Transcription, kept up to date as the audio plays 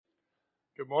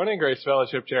Good morning, Grace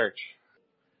Fellowship Church.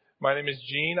 My name is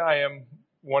Gene. I am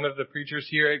one of the preachers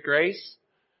here at Grace,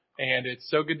 and it's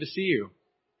so good to see you.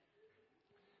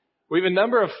 We have a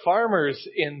number of farmers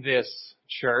in this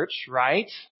church, right?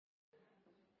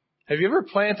 Have you ever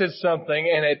planted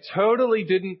something and it totally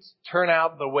didn't turn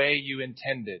out the way you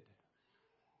intended?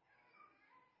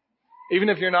 Even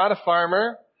if you're not a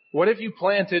farmer, what if you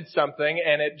planted something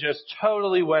and it just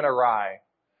totally went awry?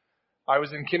 I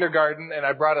was in kindergarten and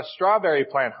I brought a strawberry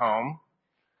plant home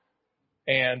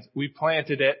and we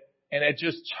planted it and it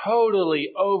just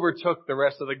totally overtook the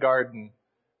rest of the garden,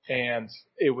 and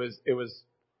it was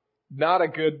not a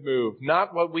good move,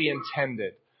 not what we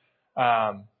intended,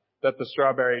 that the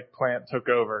strawberry plant took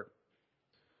over.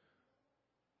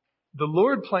 The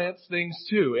Lord plants things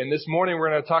too, and this morning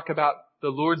we're going to talk about the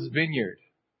Lord's vineyard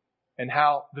and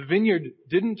how the vineyard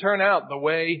didn't turn out the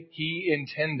way He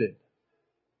intended.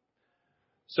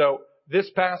 So this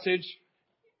passage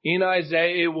in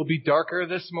Isaiah, it will be darker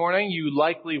this morning. You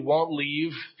likely won't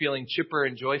leave feeling chipper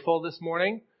and joyful this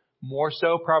morning. More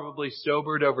so, probably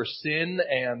sobered over sin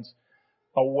and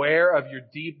aware of your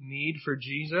deep need for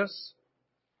Jesus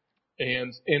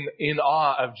and in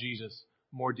awe of Jesus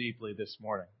more deeply this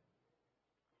morning.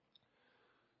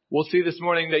 We'll see this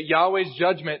morning that Yahweh's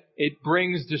judgment, it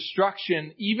brings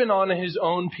destruction even on His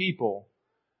own people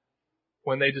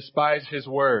when they despise His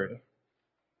word.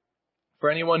 For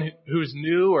anyone who's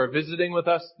new or visiting with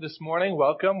us this morning,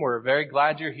 welcome. We're very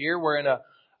glad you're here. We're in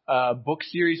a book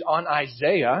series on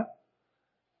Isaiah.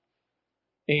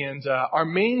 And our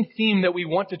main theme that we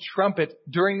want to trumpet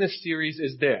during this series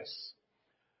is this: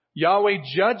 Yahweh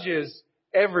judges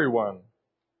everyone,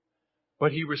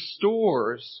 but He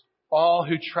restores all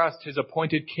who trust His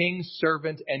appointed king,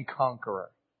 servant, and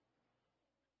conqueror.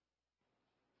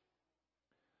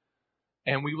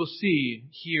 And we will see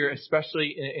here,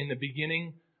 especially in the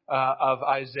beginning of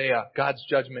Isaiah, God's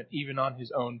judgment even on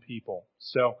His own people.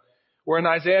 So we're in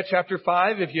Isaiah chapter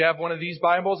 5. If you have one of these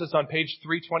Bibles, it's on page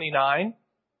 329.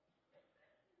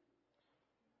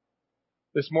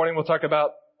 This morning we'll talk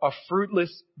about a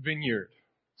fruitless vineyard,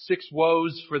 6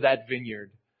 woes for that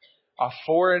vineyard, a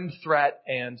foreign threat,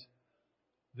 and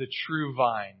the true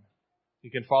vine.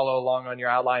 You can follow along on your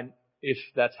outline if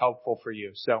that's helpful for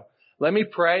you. So let me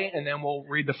pray, and then we'll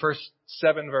read the first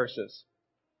 7 verses.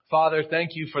 Father,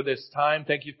 thank You for this time.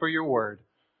 Thank You for Your word.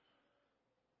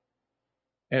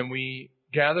 And we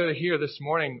gather here this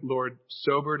morning, Lord,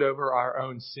 sobered over our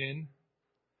own sin.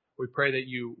 We pray that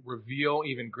You reveal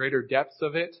even greater depths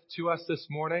of it to us this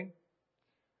morning.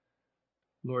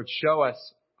 Lord, show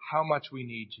us how much we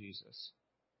need Jesus.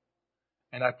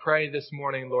 And I pray this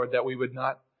morning, Lord, that we would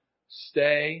not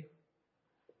stay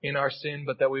in our sin,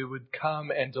 but that we would come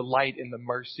and delight in the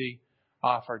mercy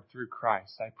offered through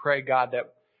Christ. I pray, God,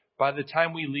 that by the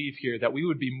time we leave here, that we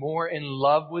would be more in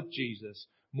love with Jesus,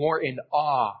 more in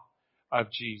awe of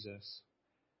Jesus,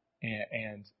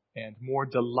 and more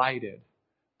delighted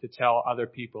to tell other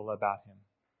people about Him.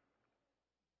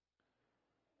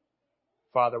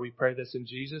 Father, we pray this in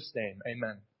Jesus' name.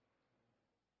 Amen.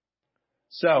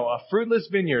 So, a fruitless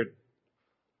vineyard.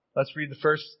 Let's read the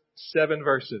first 7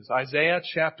 verses. Isaiah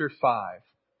chapter 5.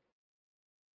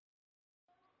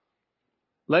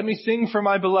 Let me sing for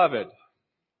my beloved,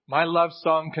 my love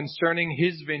song concerning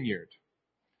his vineyard.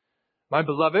 My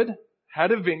beloved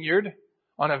had a vineyard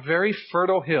on a very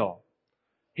fertile hill.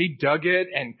 He dug it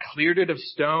and cleared it of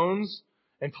stones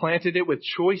and planted it with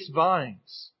choice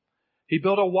vines. He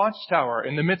built a watchtower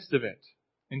in the midst of it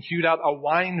and hewed out a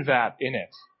wine vat in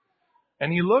it.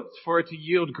 And he looked for it to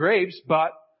yield grapes,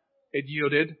 but it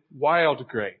yielded wild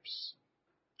grapes.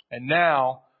 And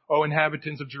now, O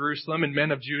inhabitants of Jerusalem and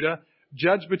men of Judah,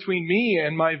 judge between me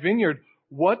and my vineyard.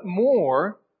 What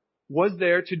more was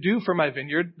there to do for my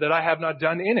vineyard that I have not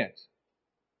done in it?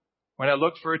 When I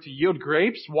looked for it to yield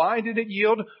grapes, why did it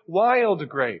yield wild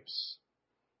grapes?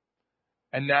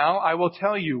 And now I will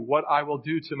tell you what I will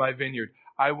do to my vineyard.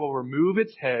 I will remove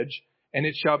its hedge, and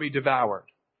it shall be devoured.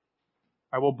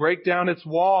 I will break down its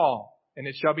wall, and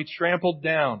it shall be trampled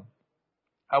down.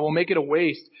 I will make it a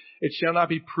waste. It shall not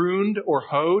be pruned or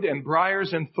hoed, and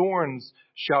briars and thorns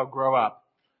shall grow up.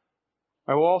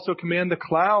 I will also command the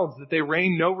clouds that they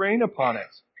rain no rain upon it.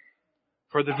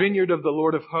 For the vineyard of the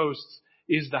Lord of hosts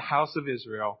is the house of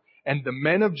Israel, and the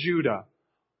men of Judah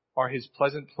are His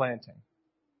pleasant planting.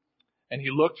 And He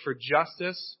looked for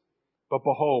justice, but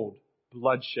behold,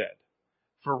 bloodshed.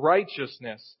 For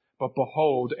righteousness, but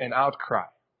behold, an outcry.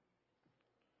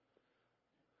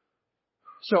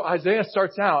 So Isaiah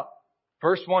starts out,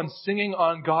 verse 1, singing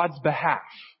on God's behalf.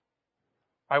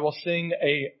 I will sing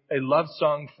a love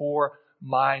song for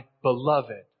my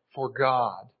beloved, for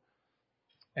God.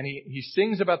 And he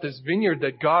sings about this vineyard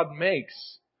that God makes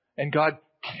and God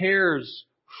cares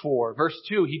for. Verse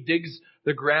 2, he digs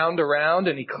the ground around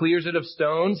and he clears it of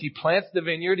stones. He plants the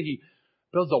vineyard. He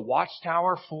builds a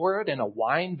watchtower for it and a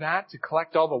wine vat to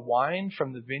collect all the wine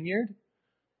from the vineyard.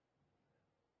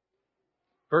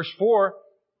 Verse 4,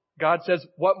 God says,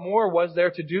 what more was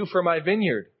there to do for my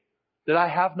vineyard that I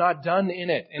have not done in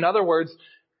it? In other words,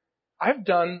 I've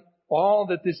done all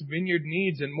that this vineyard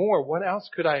needs and more. What else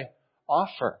could I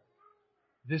offer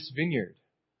this vineyard?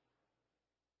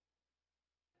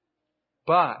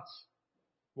 But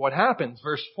what happens?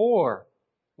 Verse 4,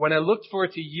 when I looked for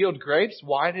it to yield grapes,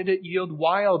 why did it yield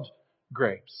wild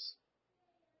grapes?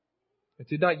 It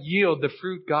did not yield the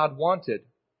fruit God wanted.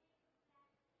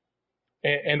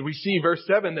 And we see verse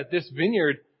 7 that this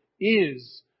vineyard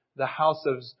is the house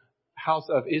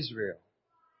of Israel.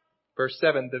 Verse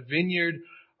 7, the vineyard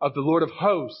of the Lord of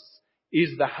hosts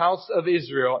is the house of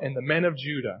Israel and the men of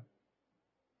Judah.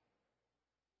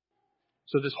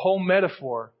 So this whole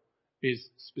metaphor is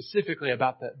specifically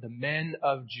about the men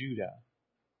of Judah,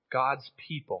 God's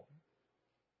people.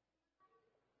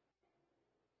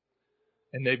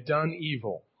 And they've done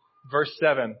evil. Verse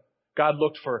 7, God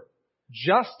looked for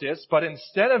justice, but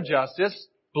instead of justice,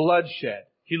 bloodshed.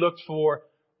 He looked for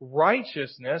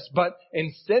righteousness, but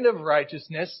instead of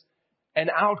righteousness, an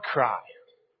outcry.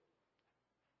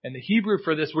 And the Hebrew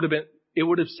for this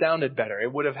would have sounded better.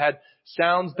 It would have had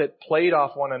sounds that played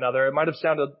off one another. It might have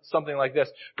sounded something like this.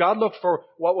 God looked for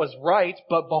what was right,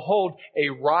 but behold, a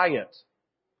riot.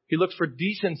 He looked for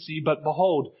decency, but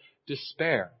behold,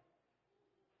 despair.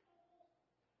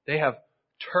 They have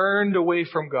turned away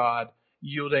from God,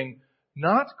 yielding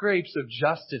not grapes of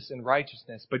justice and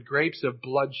righteousness, but grapes of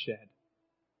bloodshed.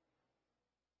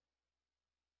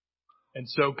 And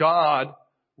so God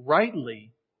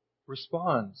rightly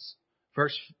responds.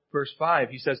 Verse 5,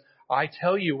 he says, I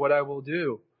tell you what I will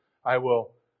do. I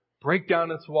will break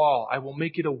down its wall. I will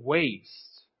make it a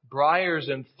waste. Briars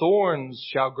and thorns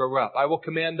shall grow up. I will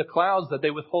command the clouds that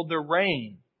they withhold their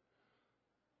rain.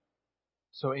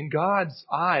 So in God's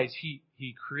eyes, He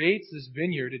creates this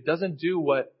vineyard. It doesn't do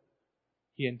what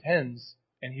He intends,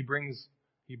 and He brings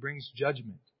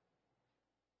judgment.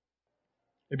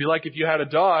 It'd be like if you had a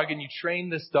dog and you trained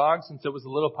this dog since it was a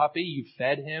little puppy. You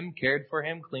fed him, cared for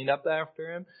him, cleaned up after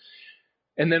him.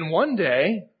 And then one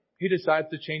day, he decides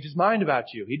to change his mind about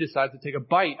you. He decides to take a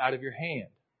bite out of your hand.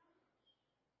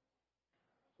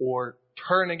 Or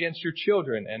turn against your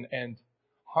children and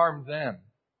harm them.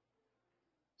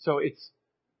 So it's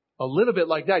a little bit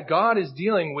like that. God is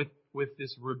dealing with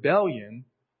this rebellion.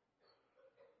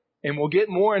 And we'll get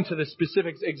more into the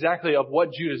specifics exactly of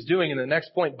what Judah's doing in the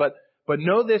next point. But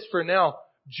know this for now,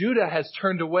 Judah has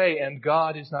turned away and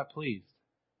God is not pleased.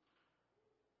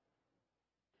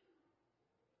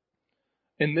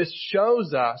 And this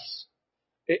shows us,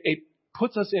 it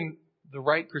puts us in the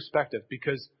right perspective,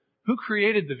 because who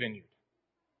created the vineyard?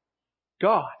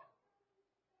 God.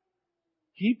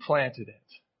 He planted it.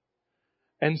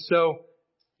 And so,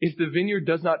 if the vineyard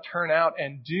does not turn out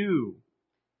and do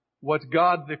what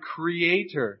God the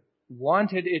Creator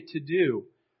wanted it to do,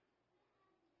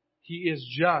 He is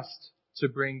just to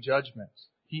bring judgment.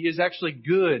 He is actually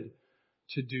good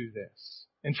to do this.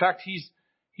 In fact, He's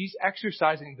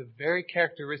exercising the very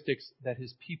characteristics that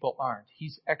His people aren't.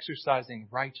 He's exercising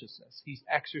righteousness. He's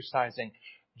exercising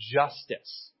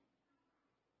justice.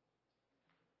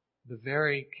 The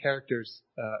very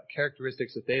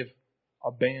characteristics that they've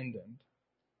abandoned.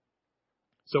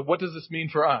 So what does this mean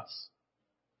for us?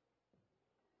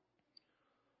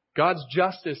 God's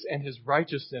justice and His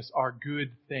righteousness are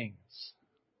good things.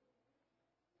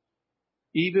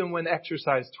 Even when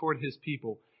exercised toward His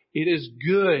people, it is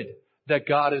good that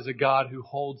God is a God who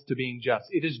holds to being just.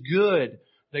 It is good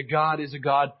that God is a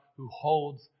God who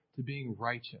holds to being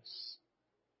righteous.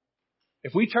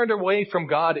 If we turned away from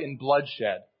God in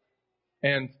bloodshed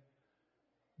and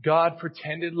God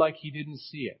pretended like He didn't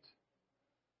see it,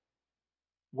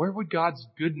 where would God's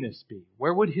goodness be?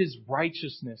 Where would His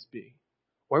righteousness be?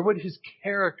 Where would His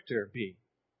character be?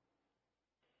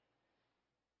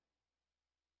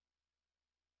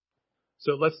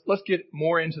 So let's get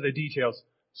more into the details.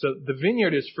 So the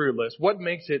vineyard is fruitless. What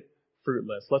makes it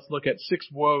fruitless? Let's look at 6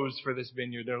 woes for this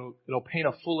vineyard. It'll paint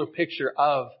a fuller picture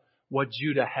of what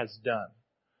Judah has done.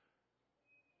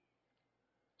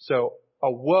 So a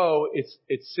woe, it's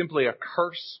simply a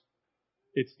curse.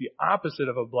 It's the opposite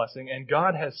of a blessing. And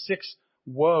God has 6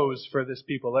 woes for this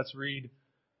people. Let's read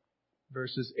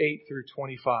verses 8 through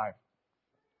 25.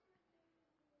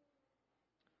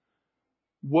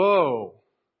 Woe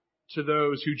to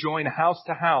those who join house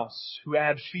to house, who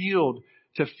add field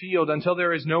to field until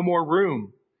there is no more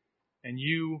room, and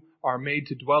you are made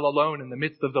to dwell alone in the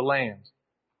midst of the land.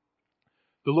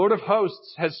 The Lord of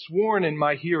hosts has sworn in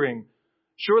my hearing,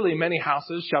 surely many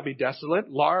houses shall be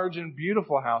desolate, large and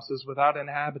beautiful houses without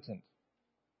inhabitant.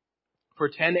 For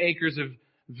 10 acres of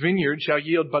vineyard shall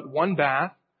yield but one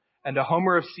bath, and a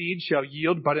homer of seed shall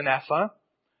yield but an ephah.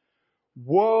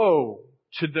 Woe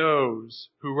to those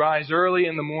who rise early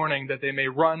in the morning that they may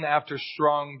run after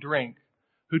strong drink,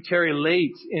 who tarry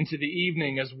late into the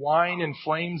evening as wine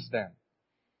inflames them.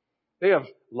 They have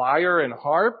lyre and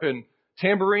harp and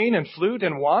tambourine and flute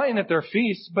and wine at their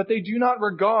feasts, but they do not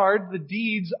regard the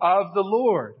deeds of the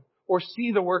Lord or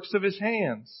see the works of his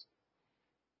hands.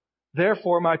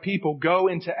 Therefore my people go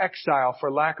into exile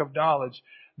for lack of knowledge.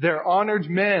 Their honored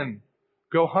men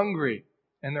go hungry,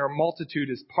 and their multitude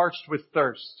is parched with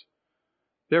thirst.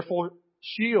 Therefore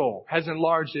Sheol has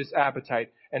enlarged its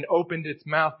appetite and opened its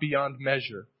mouth beyond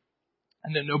measure.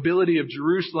 And the nobility of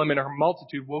Jerusalem and her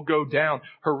multitude will go down,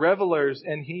 her revelers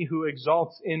and he who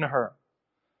exalts in her.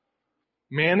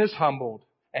 Man is humbled,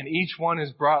 and each one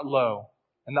is brought low,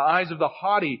 and the eyes of the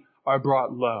haughty are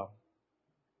brought low.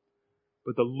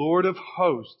 But the Lord of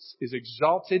hosts is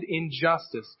exalted in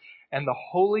justice, and the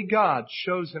holy God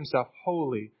shows himself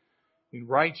holy in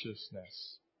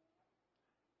righteousness.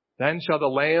 Then shall the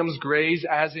lambs graze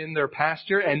as in their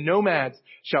pasture, and nomads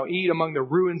shall eat among the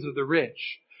ruins of the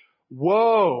rich.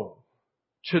 Woe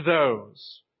to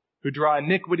those who draw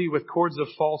iniquity with cords of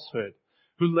falsehood,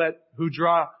 who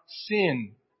draw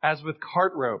sin as with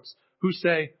cart ropes, who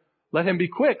say, let him be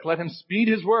quick, let him speed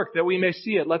his work that we may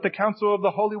see it. Let the counsel of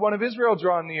the Holy One of Israel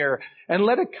draw near, and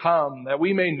let it come that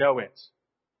we may know it.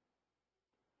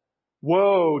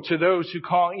 Woe to those who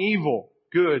call evil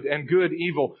good and good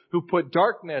evil, who put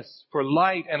darkness for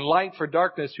light and light for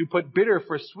darkness, who put bitter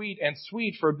for sweet and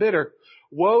sweet for bitter.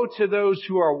 Woe to those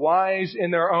who are wise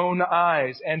in their own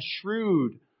eyes and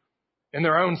shrewd in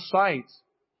their own sight.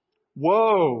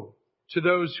 Woe to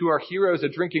those who are heroes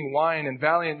at drinking wine and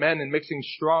valiant men in mixing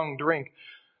strong drink,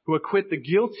 who acquit the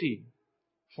guilty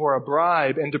for a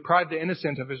bribe and deprive the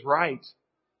innocent of his right.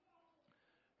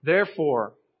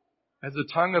 Therefore, as the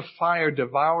tongue of fire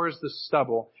devours the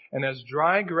stubble, and as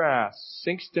dry grass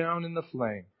sinks down in the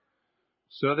flame,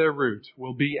 so their root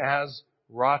will be as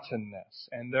rottenness,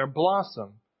 and their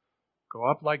blossom go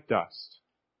up like dust.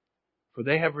 For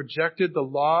they have rejected the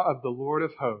law of the Lord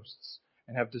of hosts,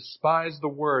 and have despised the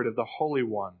word of the Holy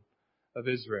One of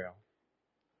Israel.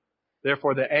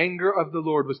 Therefore the anger of the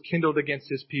Lord was kindled against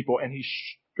his people, and he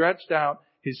stretched out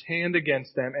his hand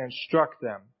against them and struck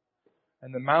them.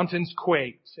 And the mountains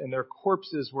quaked, and their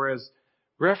corpses were as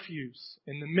refuse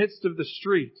in the midst of the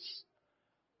streets.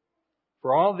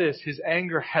 For all this, his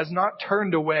anger has not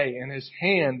turned away, and his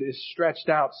hand is stretched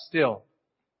out still.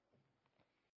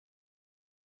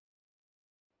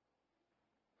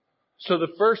 So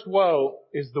the first woe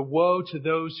is the woe to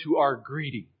those who are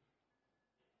greedy.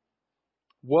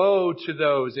 Woe to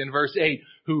those, in verse 8,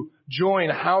 who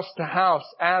join house to house,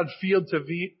 add field to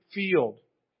field,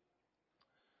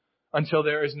 until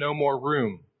there is no more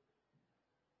room.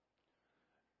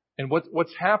 And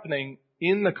what's happening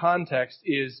in the context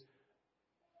is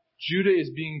Judah is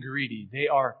being greedy. They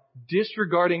are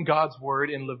disregarding God's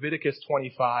word in Leviticus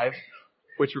 25,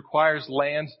 which requires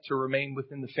land to remain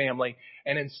within the family.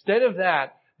 And instead of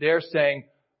that, they're saying,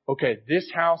 okay, this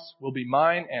house will be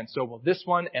mine, and so will this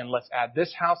one, and let's add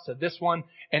this house to this one.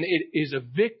 And it is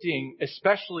evicting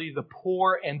especially the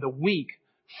poor and the weak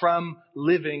from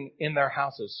living in their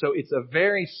houses. So it's a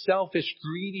very selfish,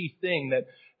 greedy thing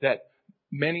that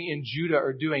many in Judah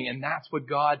are doing, and that's what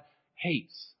God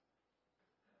hates.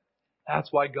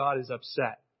 That's why God is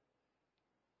upset.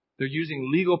 They're using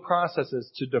legal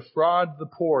processes to defraud the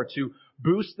poor, to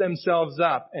boost themselves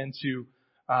up, and to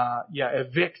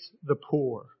evict the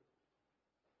poor.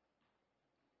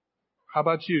 How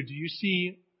about you? Do you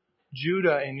see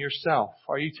Judah in yourself?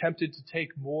 Are you tempted to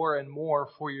take more and more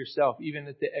for yourself, even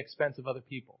at the expense of other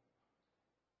people?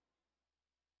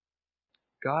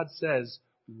 God says,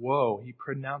 woe. He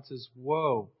pronounces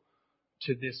woe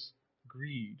to this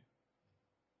greed.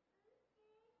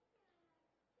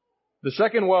 The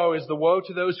second woe is the woe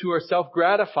to those who are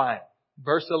self-gratifying.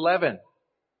 Verse 11.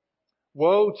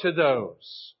 Woe to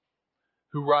those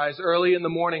who rise early in the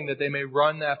morning that they may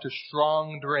run after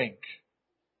strong drink.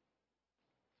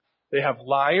 They have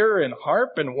lyre and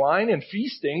harp and wine and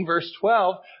feasting, verse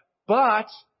 12, but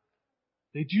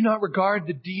they do not regard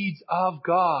the deeds of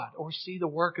God or see the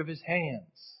work of his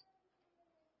hands.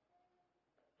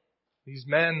 These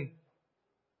men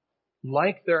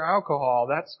like their alcohol,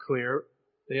 that's clear.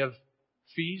 They have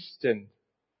feast and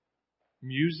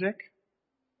music.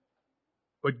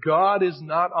 But God is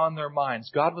not on their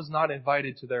minds. God was not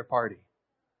invited to their party.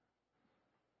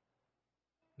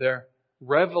 They're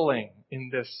reveling in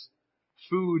this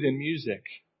food and music,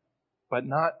 but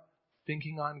not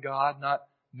thinking on God, not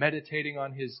meditating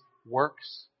on His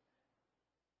works.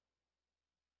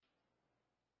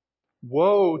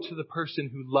 Woe to the person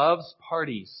who loves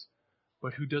parties,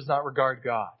 but who does not regard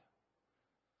God.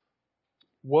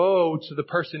 Woe to the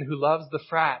person who loves the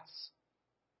frats,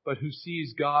 but who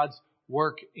sees God's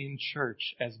work in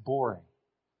church as boring.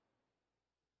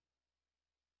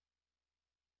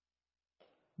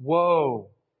 Woe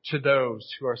to those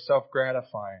who are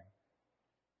self-gratifying.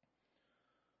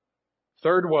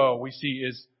 Third woe we see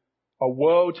is a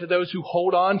woe to those who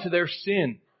hold on to their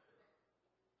sin.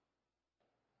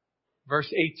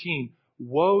 Verse 18,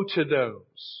 woe to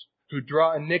those who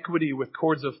draw iniquity with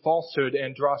cords of falsehood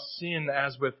and draw sin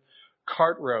as with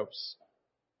cart ropes.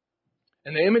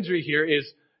 And the imagery here is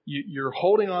you're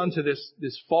holding on to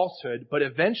this falsehood, but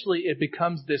eventually it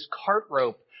becomes this cart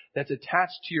rope that's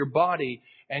attached to your body,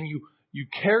 and you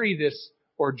carry this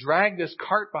or drag this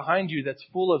cart behind you that's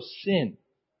full of sin.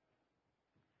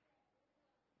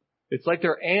 It's like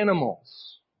they're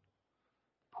animals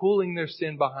pulling their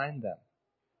sin behind them.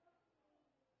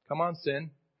 Come on,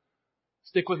 sin.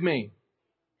 Stick with me.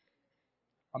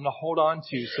 I'm going to hold on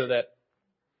to you so that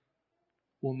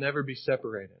we'll never be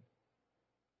separated.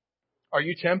 Are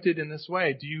you tempted in this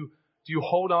way? Do you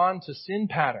hold on to sin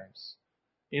patterns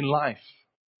in life?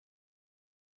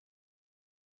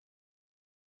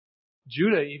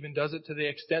 Judah even does it to the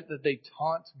extent that they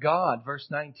taunt God. Verse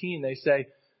 19, they say,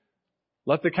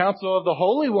 let the counsel of the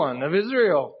Holy One of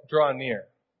Israel draw near.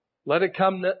 Let it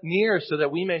come near so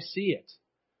that we may see it.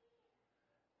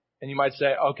 And you might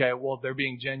say, okay, well, they're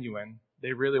being genuine.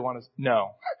 They really want to...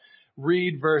 No.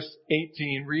 Read verse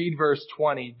 18. Read verse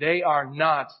 20. They are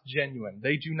not genuine.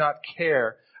 They do not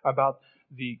care about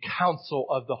the counsel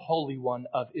of the Holy One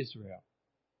of Israel.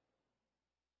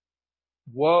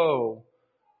 Woe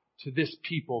to this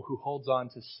people who holds on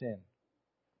to sin.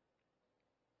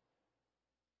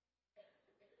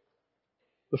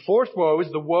 The fourth woe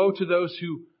is the woe to those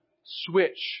who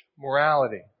switch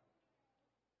morality.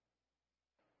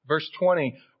 Verse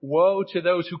 20, woe to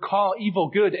those who call evil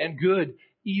good and good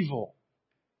evil.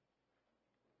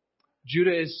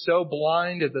 Judah is so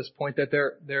blind at this point that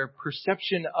their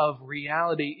perception of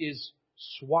reality is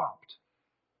swapped.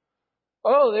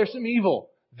 Oh, there's some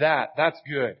evil. That's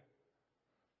good.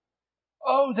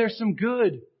 Oh, there's some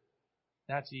good.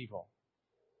 That's evil.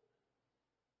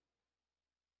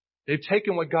 They've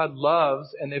taken what God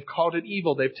loves and they've called it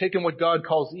evil. They've taken what God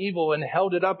calls evil and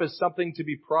held it up as something to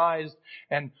be prized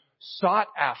and sought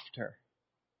after.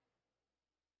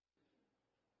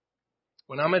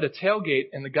 When I'm at a tailgate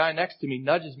and the guy next to me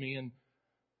nudges me and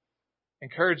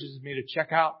encourages me to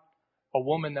check out a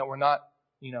woman that we're not,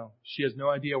 she has no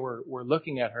idea we're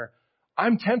looking at her,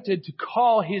 I'm tempted to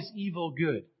call his evil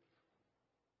good.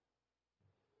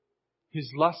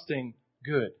 His lusting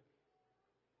good.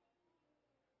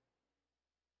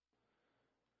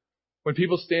 When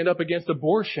people stand up against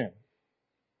abortion,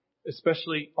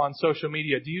 especially on social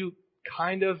media, do you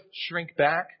kind of shrink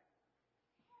back?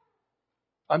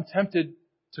 I'm tempted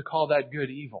to call that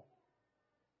good evil.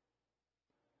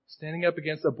 Standing up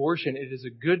against abortion, it is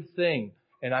a good thing,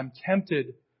 and I'm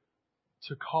tempted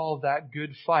to call that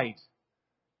good fight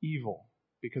evil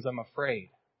because I'm afraid.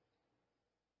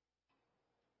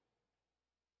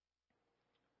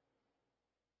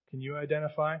 Can you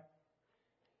identify?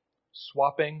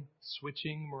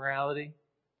 Switching morality.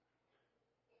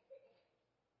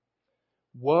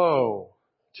 Woe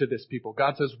to this people.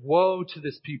 God says, woe to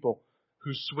this people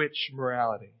who switch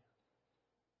morality.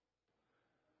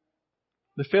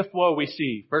 The fifth woe we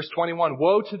see, verse 21,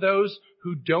 woe to those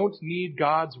who don't need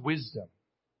God's wisdom.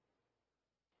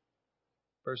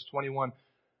 Verse 21,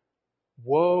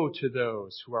 woe to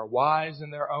those who are wise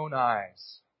in their own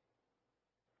eyes.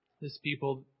 This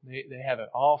people, they have it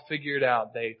all figured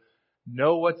out. They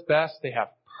know what's best. They have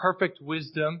perfect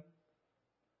wisdom.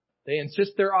 They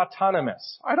insist they're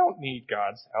autonomous. I don't need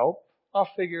God's help. I'll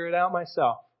figure it out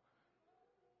myself.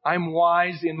 I'm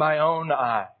wise in my own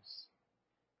eyes.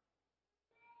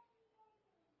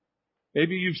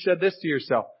 Maybe you've said this to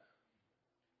yourself.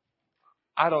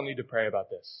 I don't need to pray about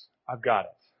this. I've got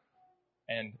it.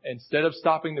 And instead of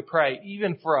stopping to pray,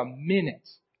 even for a minute,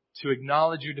 to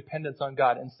acknowledge your dependence on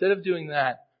God, instead of doing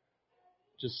that,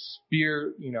 just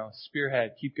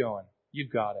spearhead, keep going.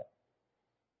 You've got it.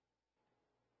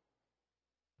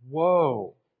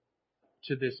 Woe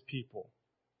to this people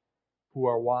who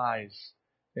are wise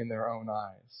in their own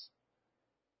eyes.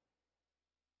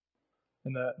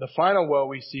 And the final woe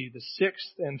we see, the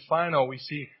sixth and final, we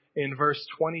see in verse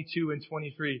 22 and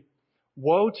 23.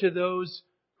 Woe to those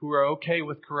who are okay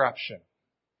with corruption.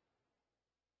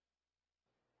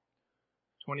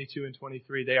 22 and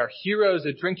 23. They are heroes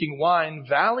at drinking wine,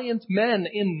 valiant men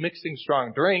in mixing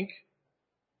strong drink.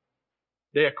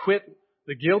 They acquit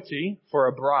the guilty for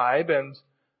a bribe and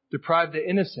deprive the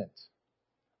innocent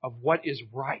of what is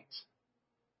right.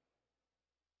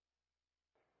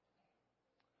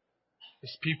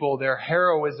 These people, their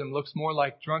heroism looks more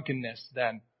like drunkenness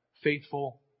than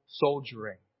faithful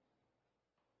soldiering.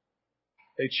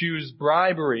 They choose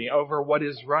bribery over what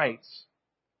is right.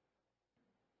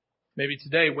 Maybe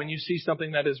today, when you see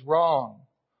something that is wrong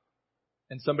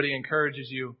and somebody encourages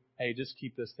you, hey, just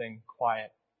keep this thing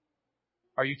quiet.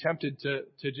 Are you tempted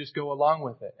to just go along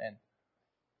with it and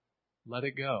let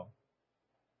it go?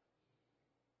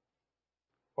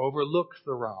 Overlook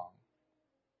the wrong.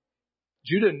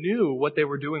 Judah knew what they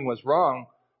were doing was wrong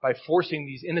by forcing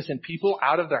these innocent people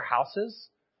out of their houses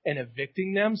and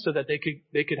evicting them so that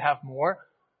they could have more.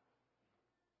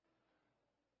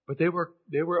 But they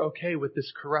were okay with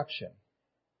this corruption.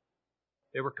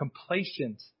 They were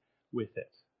complacent with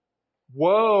it.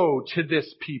 Woe to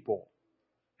this people,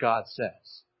 God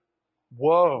says.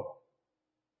 Woe.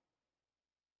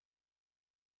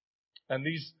 And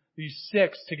these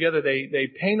six together, they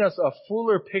paint us a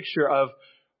fuller picture of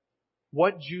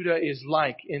what Judah is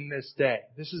like in this day.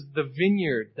 This is the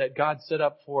vineyard that God set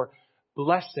up for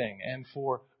blessing and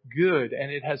for good,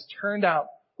 and it has turned out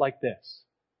like this.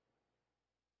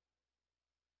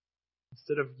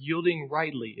 Instead of yielding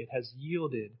rightly, it has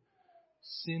yielded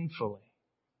sinfully.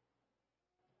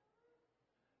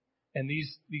 And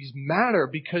these matter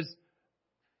because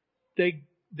they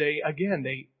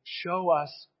show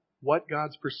us what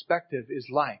God's perspective is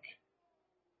like.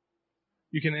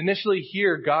 You can initially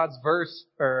hear God's verse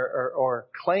or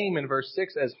claim in verse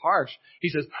 6 as harsh. He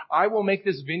says, I will make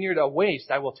this vineyard a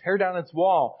waste. I will tear down its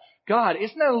wall. God,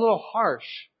 isn't that a little harsh?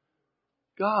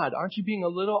 God, aren't you being a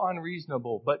little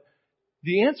unreasonable? But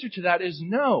the answer to that is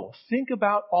no. Think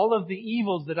about all of the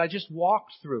evils that I just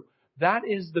walked through. That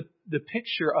is the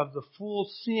picture of the full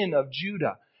sin of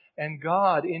Judah. And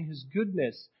God, in His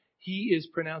goodness, He is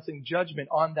pronouncing judgment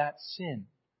on that sin.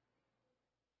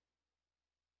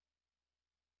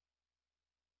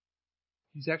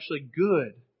 He's actually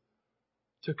good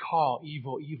to call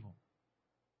evil evil.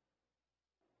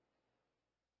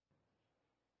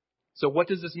 So what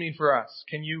does this mean for us?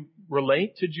 Can you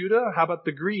relate to Judah? How about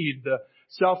the greed, the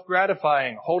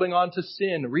self-gratifying, holding on to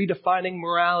sin, redefining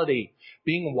morality,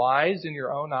 being wise in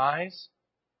your own eyes,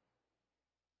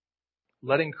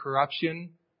 letting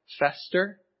corruption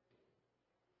fester?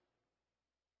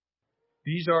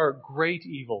 These are great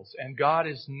evils, and God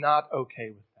is not okay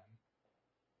with them.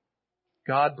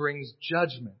 God brings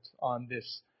judgment on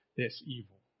this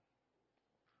evil.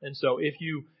 And so if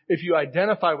you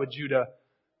identify with Judah,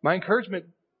 my encouragement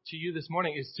to you this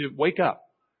morning is to wake up.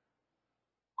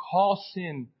 Call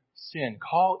sin, sin.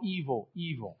 Call evil,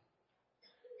 evil.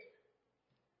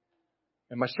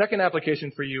 And my second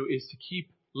application for you is to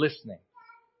keep listening.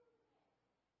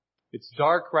 It's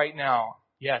dark right now.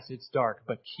 Yes, it's dark,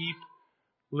 but keep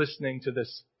listening to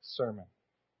this sermon.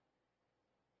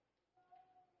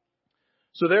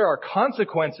 So there are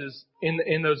consequences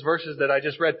in those verses that I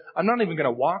just read. I'm not even going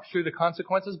to walk through the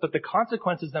consequences, but the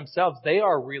consequences themselves, they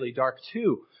are really dark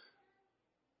too.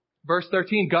 Verse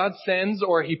 13, God sends,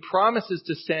 or He promises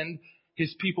to send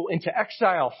His people into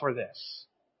exile for this.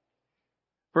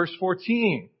 Verse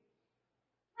 14,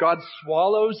 God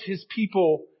swallows His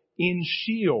people in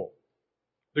Sheol,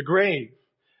 the grave.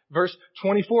 Verse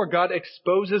 24, God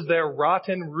exposes their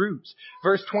rotten roots.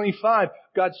 Verse 25,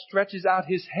 God stretches out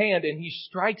His hand and He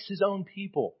strikes His own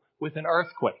people with an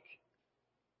earthquake.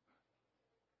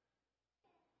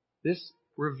 This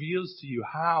reveals to you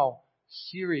how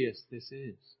serious this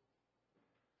is.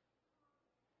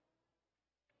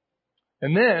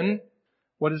 And then,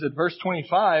 what is it? Verse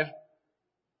 25,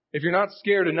 if you're not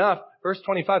scared enough, verse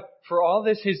 25, for all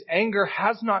this His anger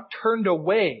has not turned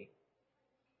away,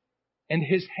 and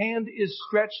His hand is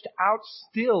stretched out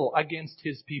still against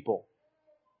His people.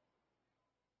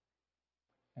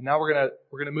 And now we're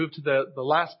gonna move to the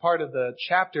last part of the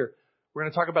chapter. We're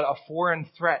going to talk about a foreign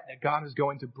threat that God is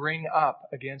going to bring up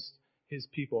against His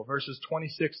people. Verses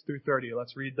 26 through 30.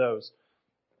 Let's read those.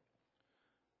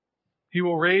 He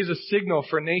will raise a signal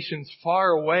for nations far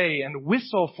away and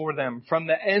whistle for them from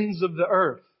the ends of the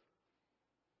earth.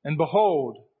 And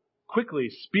behold, quickly,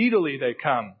 speedily they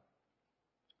come.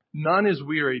 None is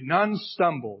weary, none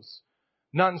stumbles,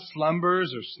 none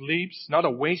slumbers or sleeps, not a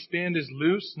waistband is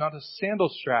loose, not a sandal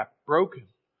strap broken.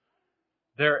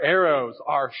 Their arrows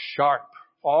are sharp,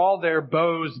 all their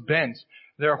bows bent.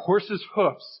 Their horses'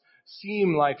 hoofs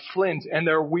seem like flint, and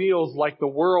their wheels like the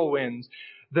whirlwinds.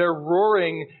 Their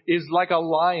roaring is like a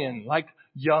lion, like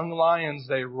young lions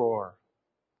they roar.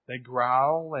 They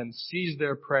growl and seize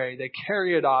their prey. They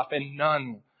carry it off, and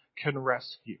none can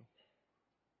rescue.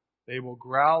 They will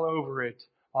growl over it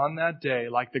on that day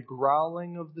like the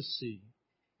growling of the sea.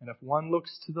 And if one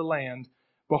looks to the land,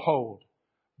 behold,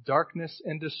 darkness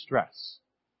and distress,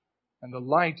 and the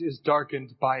light is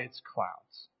darkened by its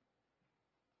clouds.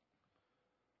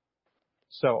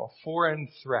 So, a foreign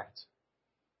threat.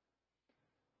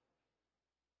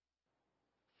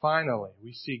 Finally,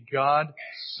 we see God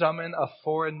summon a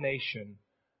foreign nation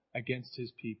against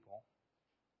his people.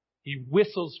 He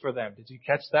whistles for them. Did you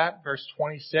catch that? Verse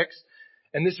 26.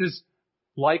 And this is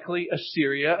likely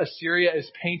Assyria. Assyria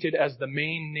is painted as the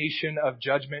main nation of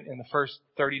judgment in the first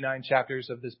 39 chapters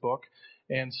of this book.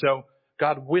 And so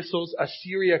God whistles.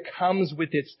 Assyria comes with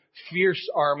its fierce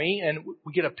army, and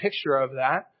we get a picture of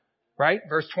that, right?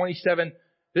 Verse 27,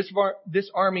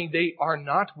 this army, they are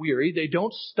not weary. They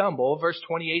don't stumble. Verse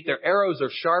 28, their arrows are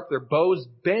sharp, their bows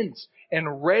bent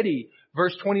and ready.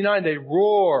 Verse 29, they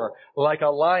roar like a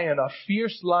lion, a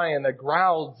fierce lion that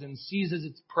growls and seizes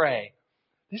its prey.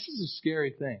 This is a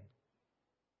scary thing.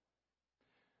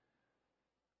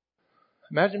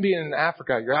 Imagine being in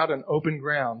Africa. You're out on open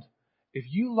ground. If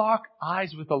you lock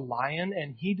eyes with a lion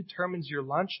and he determines your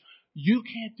lunch, you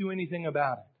can't do anything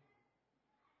about it.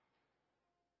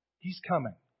 He's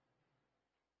coming.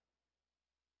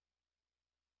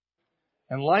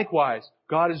 And likewise,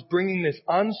 God is bringing this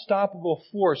unstoppable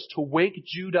force to wake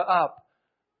Judah up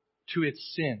to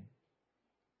its sin.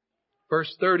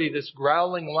 Verse 30, this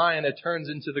growling lion, it turns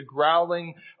into the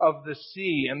growling of the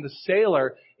sea. And the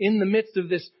sailor, in the midst of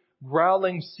this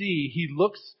growling sea, he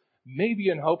looks maybe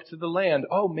in hope to the land.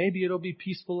 Oh, maybe it'll be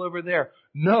peaceful over there.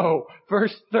 No,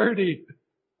 verse 30,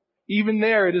 even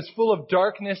there it is full of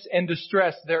darkness and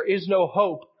distress. There is no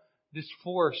hope. This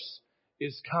force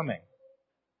is coming.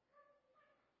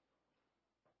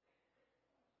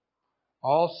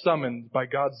 All summoned by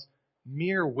God's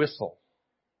mere whistle.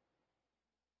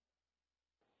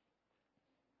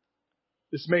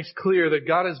 This makes clear that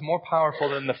God is more powerful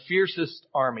than the fiercest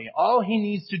army. All he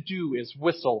needs to do is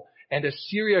whistle, and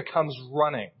Assyria comes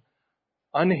running,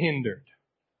 unhindered.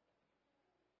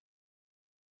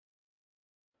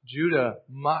 Judah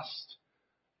must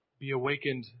be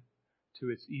awakened to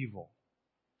its evil.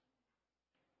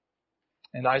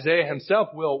 And Isaiah himself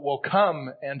will come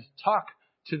and talk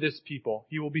to this people.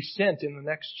 He will be sent in the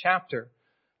next chapter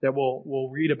that we'll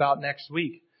read about next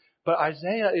week. But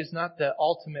Isaiah is not the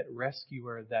ultimate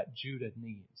rescuer that Judah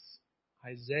needs.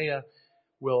 Isaiah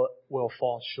will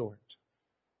fall short.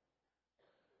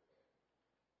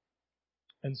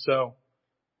 And so,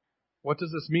 what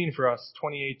does this mean for us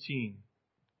 2018?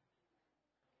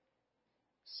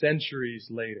 Centuries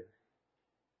later.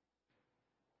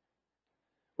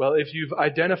 Well, if you've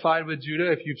identified with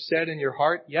Judah, if you've said in your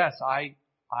heart, yes, I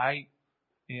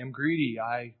am greedy,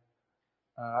 I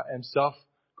am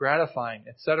self-gratifying,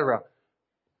 etc.,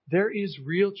 there is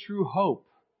real true hope.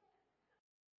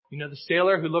 You know, the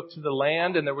sailor who looked to the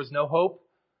land and there was no hope?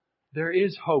 There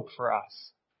is hope for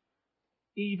us,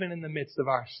 even in the midst of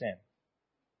our sin.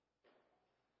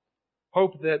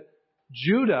 Hope that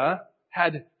Judah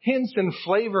had hints and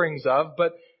flavorings of,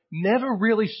 but never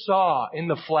really saw in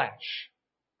the flesh.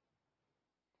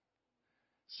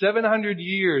 700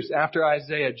 years after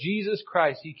Isaiah, Jesus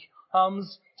Christ, he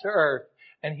comes to earth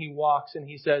and he walks and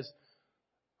he says,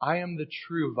 I am the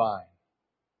true vine.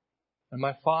 And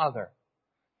my Father,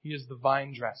 he is the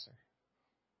vine dresser.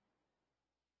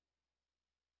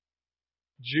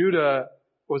 Judah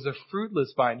was a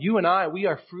fruitless vine. You and I, we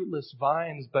are fruitless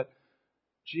vines, but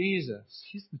Jesus,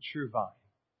 he's the true vine.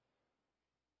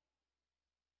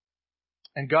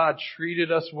 And God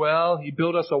treated us well. He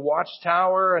built us a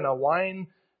watchtower and a wine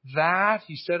vat.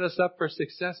 He set us up for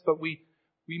success, but we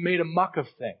made a muck of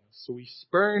things. So we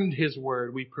spurned his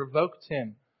word. We provoked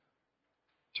him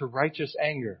to righteous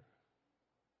anger.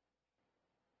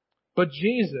 But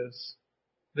Jesus,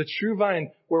 the true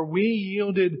vine, where we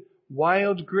yielded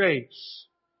wild grapes,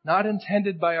 not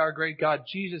intended by our great God,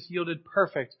 Jesus yielded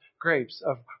perfect grapes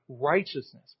of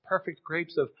righteousness, perfect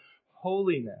grapes of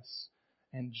holiness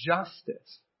and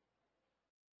justice.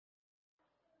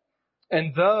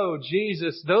 And though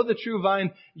the true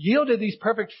vine yielded these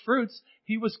perfect fruits,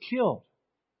 he was killed.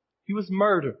 He was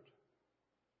murdered.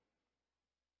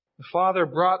 The Father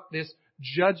brought this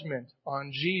judgment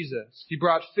on Jesus. He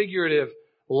brought figurative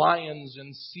lions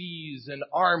and seas and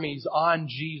armies on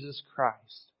Jesus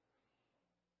Christ.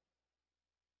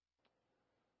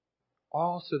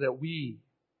 all so that we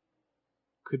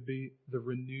could be the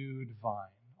renewed vine,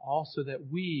 all so that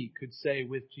we could say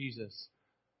with Jesus,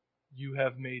 you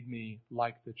have made me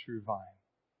like the true vine.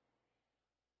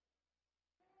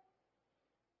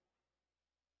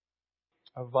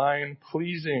 A vine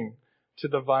pleasing to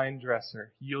the vine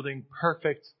dresser, yielding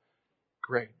perfect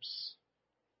grapes.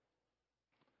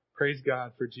 Praise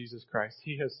God for Jesus Christ.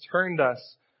 He has turned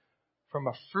us from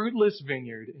a fruitless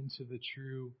vineyard into the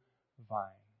true vine.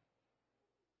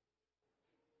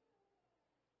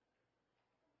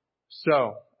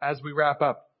 So, as we wrap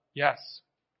up, yes,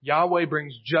 Yahweh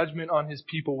brings judgment on His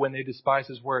people when they despise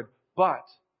His word. But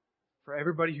for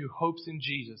everybody who hopes in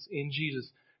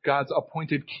Jesus, God's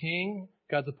appointed king,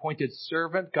 God's appointed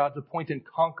servant, God's appointed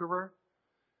conqueror,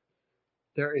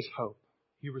 there is hope.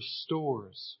 He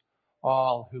restores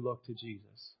all who look to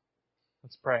Jesus.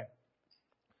 Let's pray.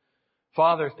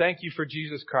 Father, thank you for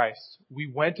Jesus Christ.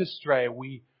 We went astray.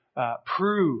 We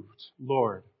proved,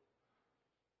 Lord,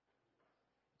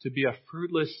 to be a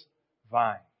fruitless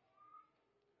vine.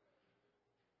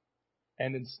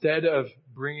 And instead of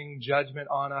bringing judgment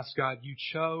on us, God, you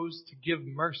chose to give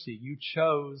mercy. You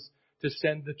chose to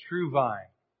send the true vine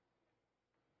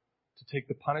to take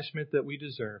the punishment that we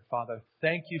deserve. Father,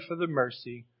 thank you for the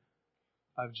mercy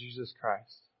of Jesus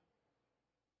Christ.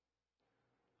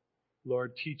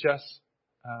 Lord, teach us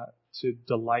to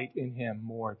delight in Him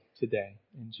more today.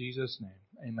 In Jesus'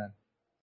 name, amen.